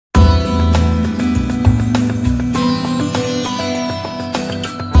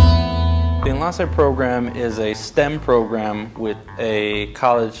Enlace Program is a STEM program with a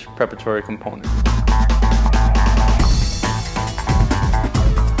college preparatory component.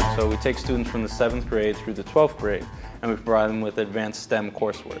 So we take students from the 7th grade through the 12th grade and we provide them with advanced STEM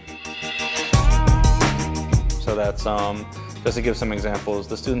coursework. So that's, just to give some examples,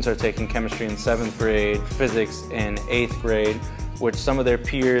 the students are taking chemistry in 7th grade, physics in 8th grade, which some of their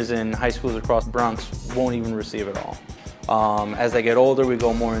peers in high schools across the Bronx won't even receive at all. As they get older, we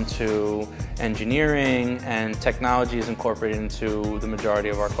go more into engineering, and technology is incorporated into the majority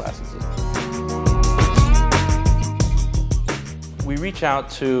of our classes. We reach out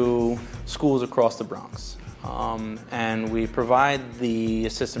to schools across the Bronx, and we provide the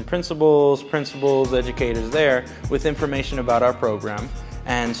assistant principals, educators there with information about our program,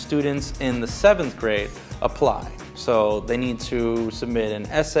 and students in the 7th grade apply. So they need to submit an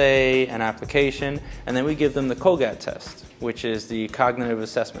essay, an application, and then we give them the COGAT test, which is the cognitive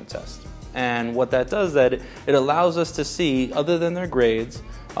assessment test. And what that does is that it allows us to see, other than their grades,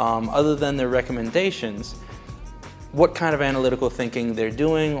 other than their recommendations, what kind of analytical thinking they're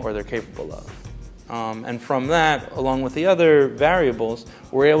doing or they're capable of. And from that, along with the other variables,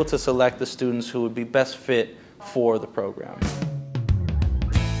 we're able to select the students who would be best fit for the program.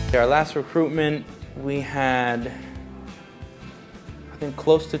 Our last recruitment, we had, I think,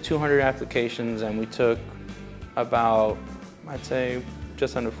 close to 200 applications, and we took about, I'd say,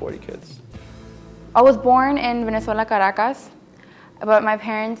 just under 40 kids. I was born in Venezuela, Caracas, but my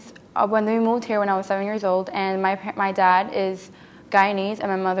parents, when we moved here when I was 7 years old, and my dad is Guyanese and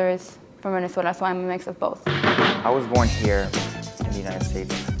my mother is from Venezuela, so I'm a mix of both. I was born here in the United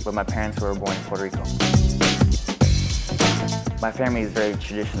States, but my parents were born in Puerto Rico. My family is very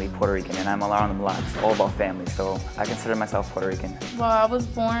traditionally Puerto Rican, and I'm around them a lot. It's all about family, so I consider myself Puerto Rican. Well, I was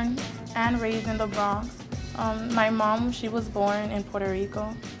born and raised in the Bronx. My mom, she was born in Puerto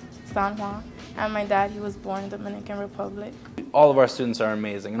Rico, San Juan, and my dad, he was born in the Dominican Republic. All of our students are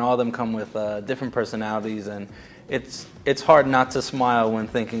amazing, and all of them come with different personalities, and it's hard not to smile when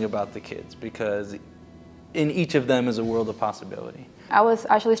thinking about the kids, because in each of them is a world of possibility. I was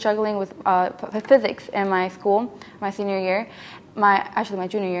actually struggling with physics in my school, my senior year, my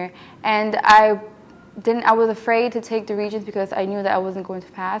junior year, and I was afraid to take the Regents because I knew that I wasn't going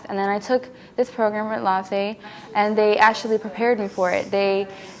to pass. And then I took this program at Enlace, and they actually prepared me for it. They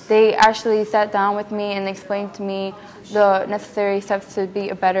actually sat down with me and explained to me the necessary steps to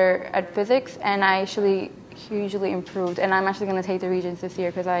be better at physics, and I actually hugely improved. And I'm actually going to take the Regents this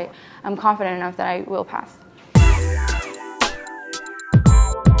year because I'm confident enough that I will pass.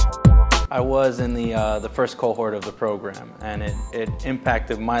 I was in the first cohort of the program, and it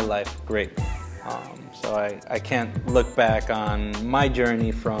impacted my life greatly. So I can't look back on my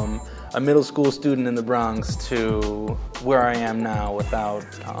journey from a middle school student in the Bronx to where I am now without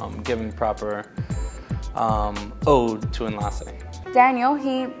giving proper ode to Enlace. Daniel,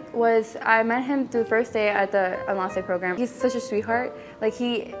 I met him the first day at the Enlace program. He's such a sweetheart. Like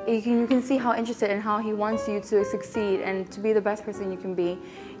you can see how interested and how he wants you to succeed and to be the best person you can be.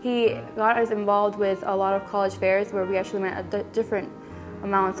 He got us involved with a lot of college fairs where we actually met at different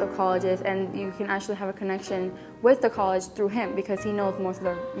amounts of colleges, and you can actually have a connection with the college through him because he knows most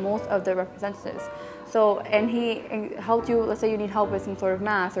of the representatives. So, and he helped you, let's say you need help with some sort of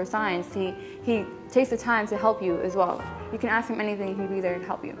math or science, he takes the time to help you as well. You can ask him anything, he'll be there to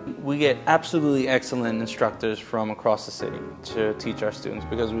help you. We get absolutely excellent instructors from across the city to teach our students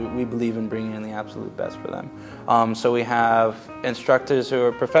because we believe in bringing in the absolute best for them. So we have instructors who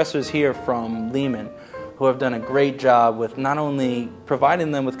are professors here from Lehman who have done a great job with not only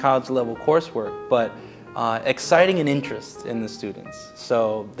providing them with college-level coursework, but exciting an interest in the students.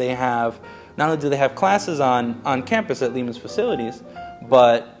 So they have, not only do they have classes on campus at Lehman's facilities,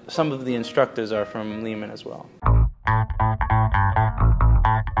 but some of the instructors are from Lehman as well.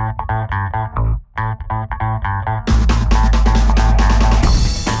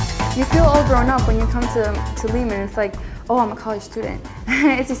 You feel all grown up when you come to Lehman. It's like, oh, I'm a college student.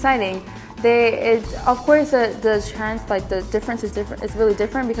 It's exciting. Of course, the difference is different. It's really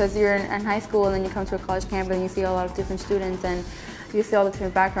different because you're in high school and then you come to a college campus and you see a lot of different students and you see all the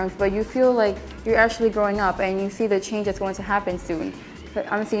different backgrounds. But you feel like you're actually growing up and you see the change that's going to happen soon.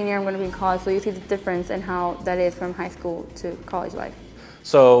 I'm a senior. I'm going to be in college, so you see the difference in how that is from high school to college life.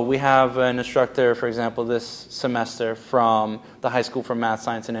 So we have an instructor, for example, this semester from the High School for Math,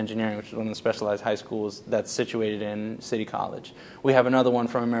 Science, and Engineering, which is one of the specialized high schools that's situated in City College. We have another one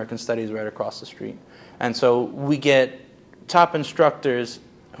from American Studies right across the street. And so we get top instructors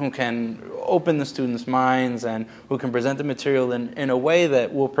who can open the students' minds and who can present the material in a way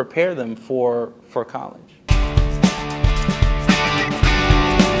that will prepare them for college.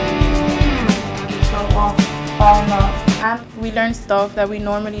 falling off. And we learn stuff that we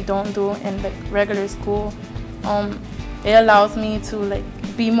normally don't do in like regular school. It allows me to like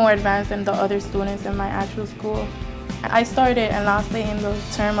be more advanced than the other students in my actual school. I started Enlace in the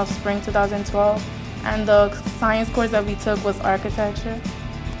term of spring 2012, and the science course that we took was architecture.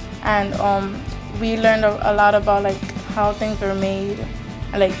 And we learned a lot about like how things were made,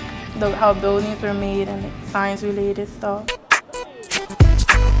 like how buildings were made, and like, science-related stuff.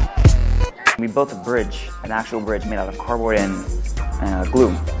 We built a bridge, an actual bridge made out of cardboard and glue,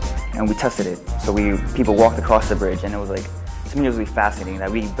 and we tested it. So people walked across the bridge, and it was like, to me it was really fascinating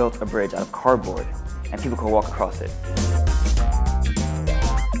that we built a bridge out of cardboard and people could walk across it.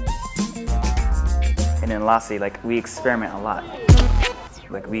 And in Enlace, like, we experiment a lot.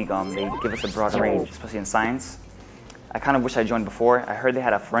 Like they give us a broad range, especially in science. I kind of wish I joined before. I heard they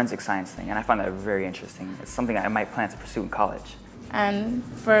had a forensic science thing, and I found that very interesting. It's something I might plan to pursue in college. And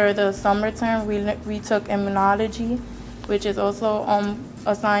for the summer term, we took immunology, which is also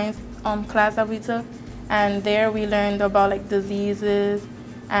a science class that we took. And there we learned about like diseases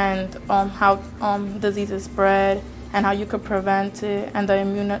and how diseases spread and how you could prevent it and the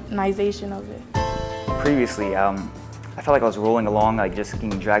immunization of it. Previously, I felt like I was rolling along, like just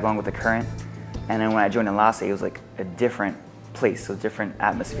getting dragged along with the current. And then when I joined Enlace, it was like a different place, a different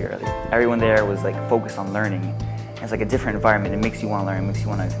atmosphere. Like, everyone there was like focused on learning. And it's like a different environment. It makes you want to learn, it makes you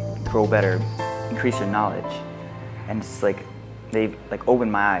want to grow better, increase your knowledge. And it's like, they've like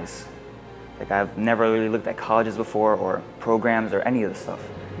opened my eyes. Like, I've never really looked at colleges before or programs or any of this stuff.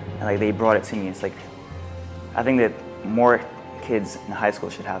 And like, they brought it to me. It's like, I think that more kids in high school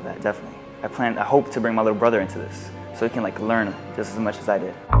should have that, definitely. I hope to bring my little brother into this so he can like learn just as much as I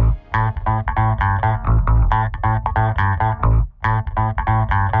did.